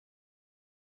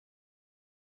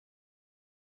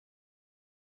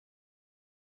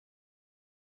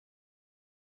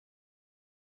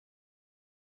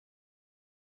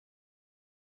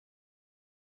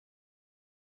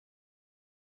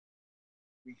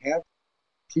we have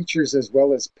teachers as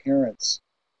well as parents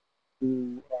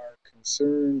who are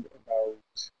concerned about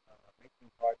making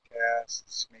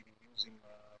podcasts, maybe using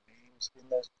names in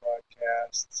those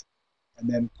podcasts, and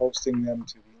then posting them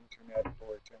to the internet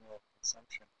for general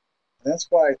consumption. And that's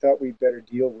why I thought we'd better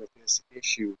deal with this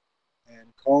issue.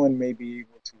 And Colin may be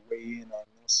able to weigh in on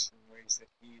this in ways that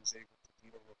he is able to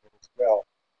deal with it as well.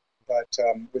 But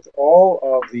with all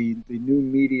of the new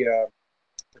media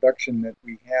production that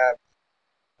we have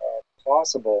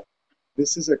possible,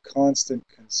 this is a constant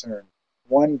concern.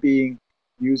 One being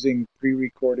using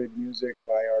pre-recorded music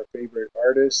by our favorite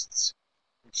artists,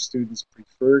 which students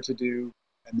prefer to do,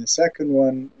 and the second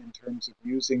one in terms of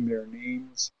using their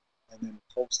names and then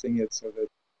posting it so that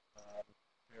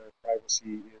their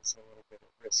privacy is a little bit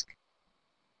at risk.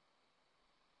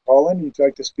 Colin, you'd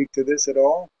like to speak to this at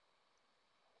all?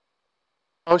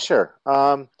 Oh, sure.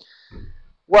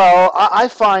 Well, I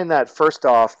find that first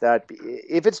off, that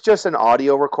if it's just an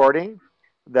audio recording,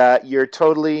 that you're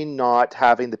totally not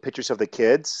having the pictures of the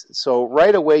kids. So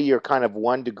right away, you're kind of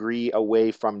 1 degree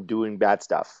away from doing bad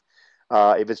stuff.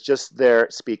 If it's just there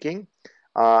speaking.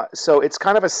 So it's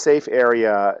kind of a safe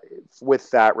area with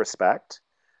that respect.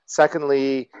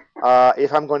 Secondly,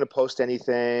 if I'm going to post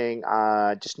anything,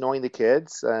 just knowing the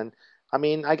kids, and I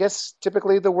mean, I guess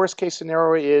typically the worst case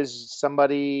scenario is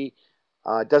somebody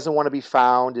doesn't want to be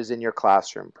found is in your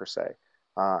classroom per se.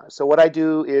 So what I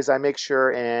do is I make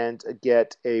sure and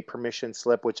get a permission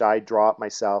slip, which I draw up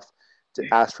myself to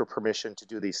ask for permission to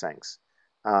do these things.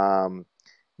 Um,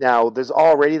 Now, there's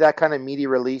already that kind of media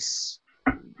release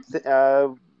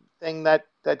thing that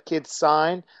kids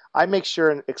sign. I make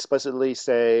sure and explicitly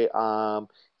say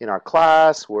in our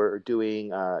class we're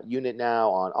doing a unit now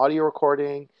on audio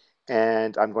recording,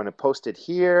 and I'm going to post it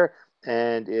here,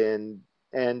 and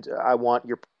I want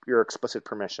your explicit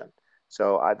permission.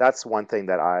 So that's one thing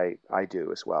that I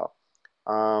do as well.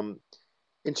 Um,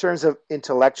 in terms of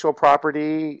intellectual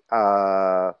property,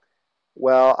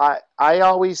 well, I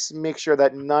always make sure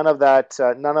that none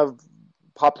of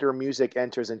popular music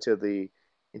enters into the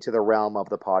realm of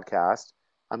the podcast.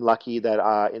 I'm lucky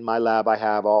that in my lab I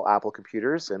have all Apple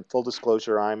computers, and full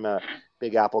disclosure, I'm a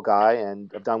big Apple guy, and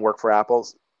I've done work for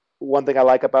Apple's. One thing I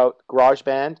like about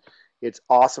GarageBand, it's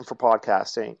awesome for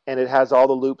podcasting, and it has all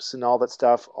the loops and all that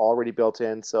stuff already built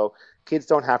in, so kids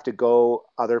don't have to go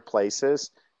other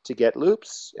places to get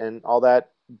loops and all that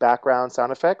background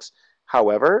sound effects.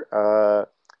 However,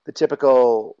 the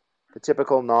typical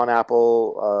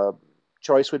non-Apple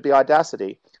choice would be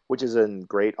Audacity, which is a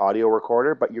great audio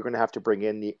recorder, but you're going to have to bring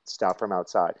in the stuff from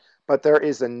outside. But there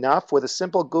is enough with a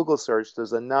simple Google search.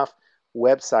 There's enough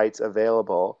websites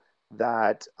available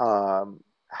that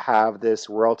have this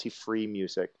royalty-free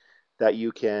music that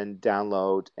you can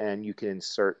download and you can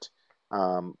insert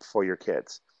for your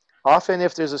kids. Often,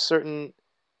 if there's a certain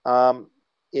um,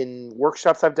 in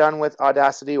workshops I've done with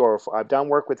Audacity, or if I've done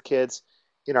work with kids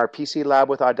in our PC lab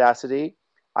with Audacity,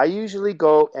 I usually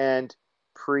go and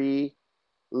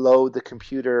pre-load the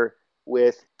computer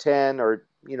with 10 or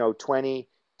 20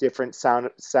 different sound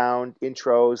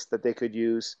intros that they could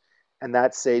use, and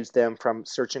that saves them from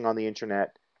searching on the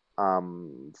internet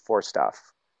for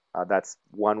stuff. That's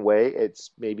one way.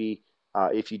 It's maybe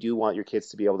if you do want your kids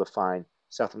to be able to find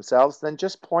stuff themselves, then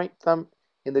just point them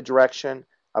in the direction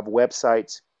of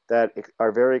websites that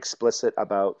are very explicit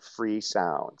about free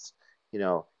sounds. You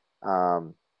know,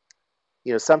 um,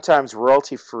 sometimes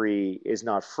royalty free is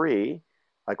not free.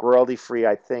 Like royalty free,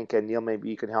 I think, and Neil, maybe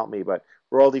you can help me, but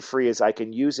royalty free is I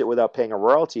can use it without paying a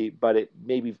royalty, but it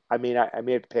maybe I may have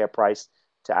to pay a price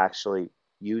to actually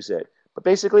use it. But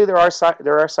basically, there are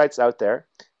sites out there,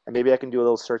 and maybe I can do a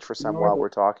little search for some No, I while don't. we're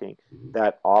talking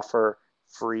that offer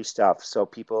free stuff, so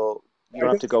people you I don't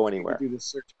have don't to think go you need to anywhere. do this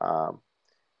search. Um,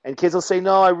 and kids will say,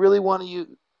 "No, I really want to use."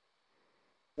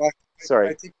 Well,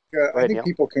 Sorry, go I ahead, think Neil.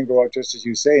 people can go out just as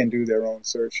you say and do their own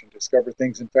search and discover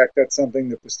things. In fact, that's something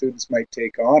that the students might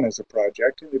take on as a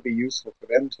project, and it'd be useful for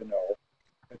them to know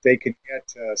that they can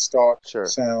get stock Sure,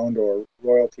 sound or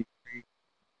royalty free.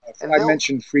 and I they'll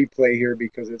mentioned free play here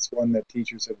because it's one that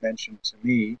teachers have mentioned to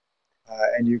me,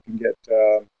 and you can get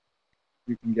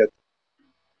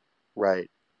right.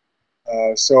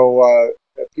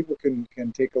 people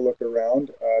can take a look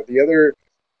around. The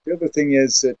other thing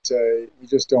is that you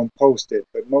just don't post it,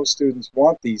 but most students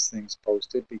want these things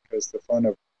posted because the fun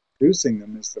of producing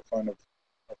them is the fun of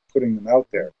putting them out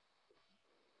there,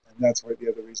 and that's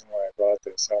the other reason why I brought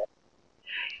this up.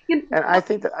 You And I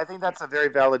think that's a very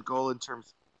valid goal in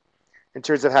terms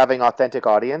of having authentic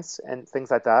audience and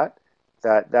things like that.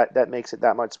 That makes it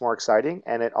that much more exciting,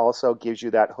 and it also gives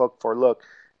you that hook for look.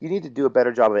 You need to do a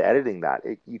better job of editing that.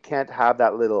 You can't have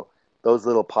that little those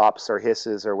little pops or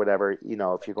hisses or whatever, you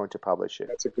know, if you're going to publish it.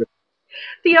 That's a good.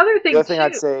 The other The thing other thing too,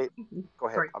 I'd say, go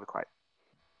ahead, sorry. I'll be quiet.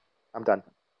 I'm done.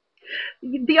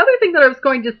 The other thing that I was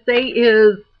going to say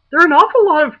is there are an awful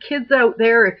lot of kids out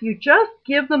there, if you just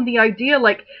give them the idea,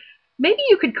 like maybe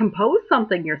you could compose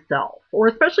something yourself, or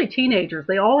especially teenagers.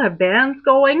 They all have bands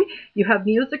going. You have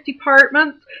music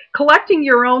departments. Collecting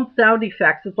your own sound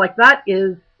effects is like that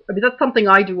is, I mean, that's something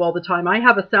I do all the time. I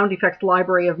have a sound effects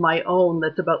library of my own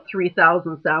that's about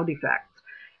 3,000 sound effects.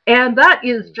 And that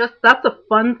is just, that's a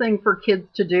fun thing for kids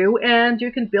to do. And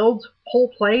you can build whole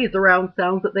plays around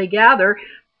sounds that they gather,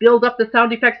 build up the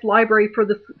sound effects library from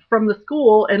the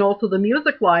school and also the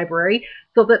music library,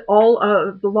 so that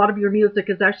a lot of your music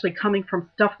is actually coming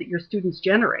from stuff that your students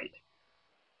generate.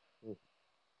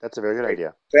 That's a very good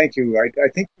idea. Thank you. I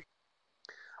think.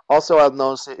 Also, I'll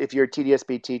notice if you're a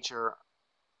TDSB teacher,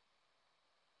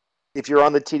 if you're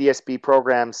on the TDSB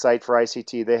program site for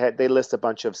ICT, they list a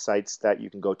bunch of sites that you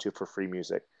can go to for free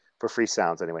music, for free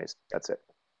sounds anyways. That's it.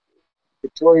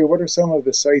 Victoria, what are some of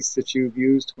the sites that you've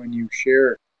used when you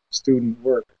share student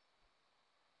work?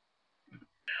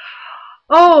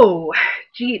 Oh,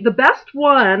 gee, the best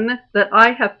one that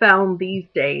I have found these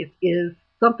days is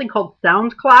something called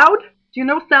SoundCloud. Do you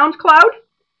know SoundCloud?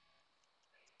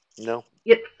 No.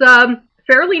 It's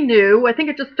fairly new. I think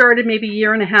it just started maybe a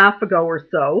year and a half ago or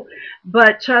so.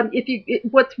 But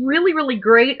what's really, really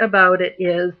great about it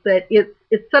is that it's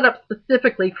set up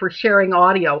specifically for sharing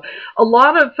audio. There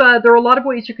are a lot of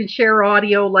ways you can share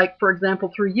audio, like for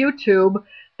example through YouTube,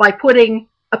 by putting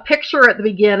a picture at the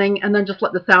beginning and then just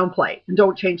let the sound play and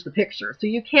don't change the picture. So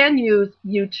you can use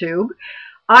YouTube.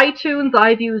 iTunes,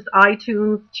 I've used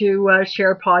iTunes to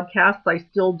share podcasts. I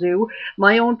still do.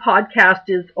 My own podcast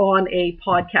is on a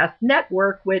podcast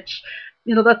network, which,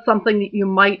 you know, that's something that you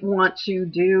might want to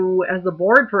do as a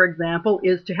board, for example,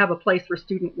 is to have a place where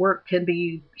student work can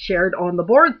be shared on the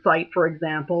board site, for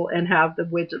example, and have the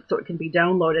widget so it can be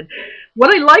downloaded.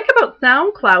 What I like about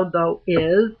SoundCloud, though,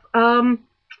 is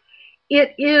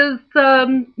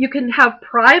you can have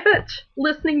private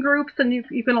listening groups, and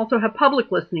you can also have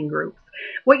public listening groups.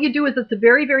 What you do is it's a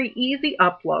very, very easy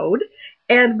upload.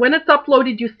 And when it's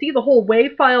uploaded, you see the whole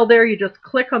WAV file there. You just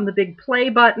click on the big play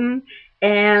button,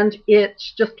 and it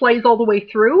just plays all the way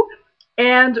through.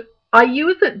 And I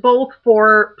use it both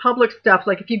for public stuff.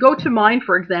 Like if you go to mine,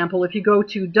 for example, if you go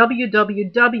to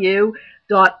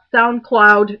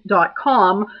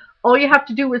www.soundcloud.com, all you have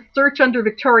to do is search under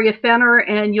Victoria Fenner,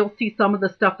 and you'll see some of the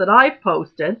stuff that I've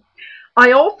posted.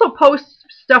 I also post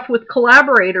stuff with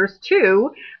collaborators,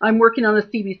 too. I'm working on a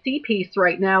CBC piece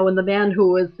right now, and the man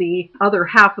who is the other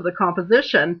half of the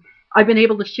composition, I've been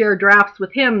able to share drafts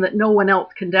with him that no one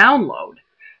else can download.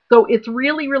 So it's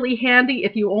really, really handy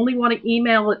if you only want to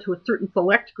email it to a certain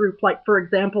select group, like, for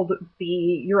example,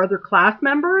 your other class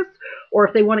members, or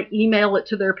if they want to email it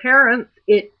to their parents,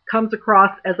 it comes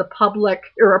across as a public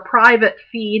or a private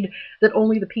feed that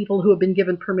only the people who have been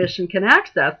given permission can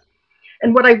access.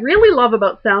 And what I really love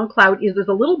about SoundCloud is there's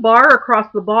a little bar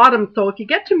across the bottom. So if you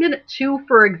get to minute 2,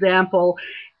 for example,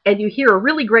 and you hear a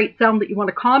really great sound that you want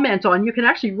to comment on, you can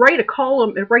actually write a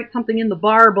column and write something in the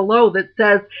bar below that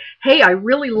says, hey, I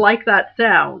really like that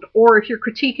sound. Or if you're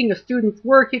critiquing a student's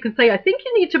work, you can say, I think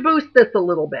you need to boost this a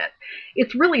little bit.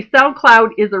 It's really,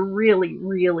 SoundCloud is a really,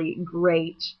 really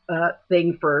great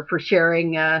thing for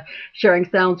sharing sounds.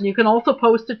 And you can also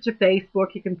post it to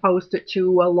Facebook. You can post it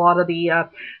to a lot of the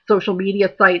social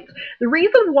media sites. The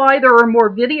reason why there are more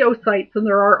video sites than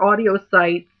there are audio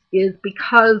sites is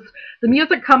because the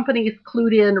music companies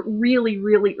clued in really,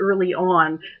 really early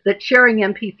on that sharing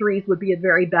MP3s would be a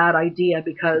very bad idea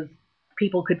because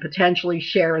people could potentially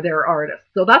share their artists.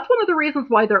 So that's one of the reasons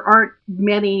why there aren't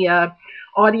many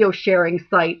audio sharing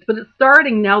sites, but it's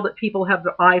starting now that people have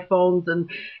their iPhones and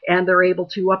they're able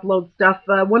to upload stuff.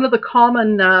 One of the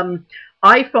common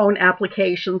iPhone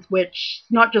applications, which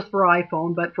is not just for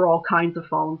iPhone, but for all kinds of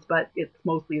phones, but it's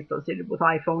mostly associated with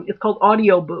iPhone, it's called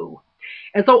Audio Boo.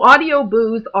 And so audio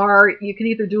boos are, you can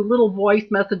either do little voice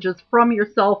messages from your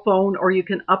cell phone or you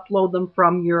can upload them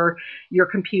from your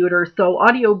computer. So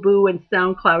Audio Boo and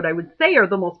SoundCloud, I would say, are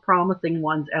the most promising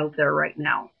ones out there right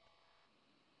now.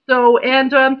 So,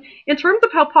 and in terms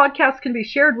of how podcasts can be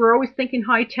shared, we're always thinking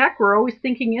high tech, we're always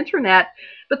thinking internet,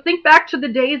 but think back to the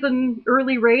days in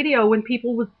early radio when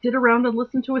people would sit around and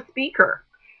listen to a speaker.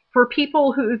 For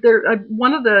people who,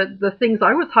 one of the things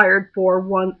I was hired for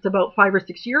once about 5 or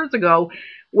 6 years ago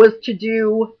was to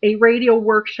do a radio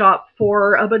workshop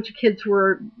for a bunch of kids who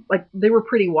were, like, they were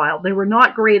pretty wild. They were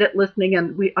not great at listening,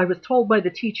 and I was told by the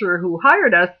teacher who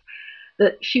hired us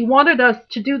that she wanted us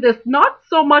to do this not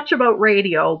so much about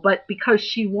radio, but because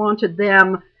she wanted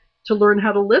them to learn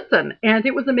how to listen. And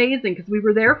it was amazing because we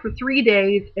were there for 3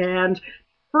 days, and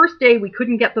first day we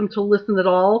couldn't get them to listen at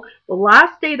all. The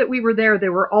last day that we were there, they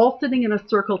were all sitting in a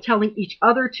circle telling each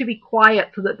other to be quiet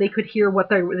so that they could hear what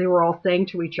they were all saying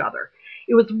to each other.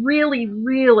 It was really,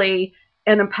 really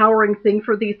an empowering thing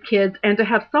for these kids, and to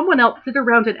have someone else sit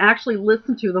around and actually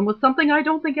listen to them was something I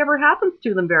don't think ever happens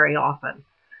to them very often.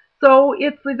 So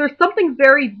there's something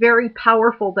very, very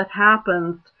powerful that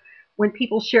happens when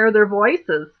people share their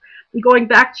voices. Going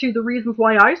back to the reasons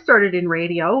why I started in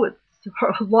radio,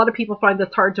 a lot of people find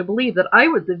this hard to believe, that I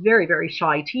was a very, very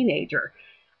shy teenager.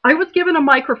 I was given a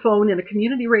microphone in a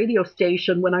community radio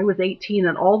station when I was 18,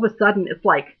 and all of a sudden it's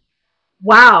like,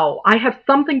 wow, I have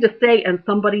something to say and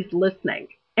somebody's listening.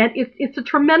 And it's a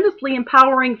tremendously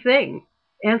empowering thing.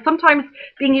 And sometimes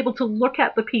being able to look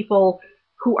at the people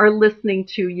who are listening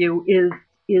to you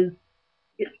is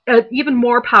even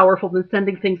more powerful than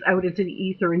sending things out into the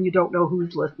ether and you don't know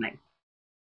who's listening.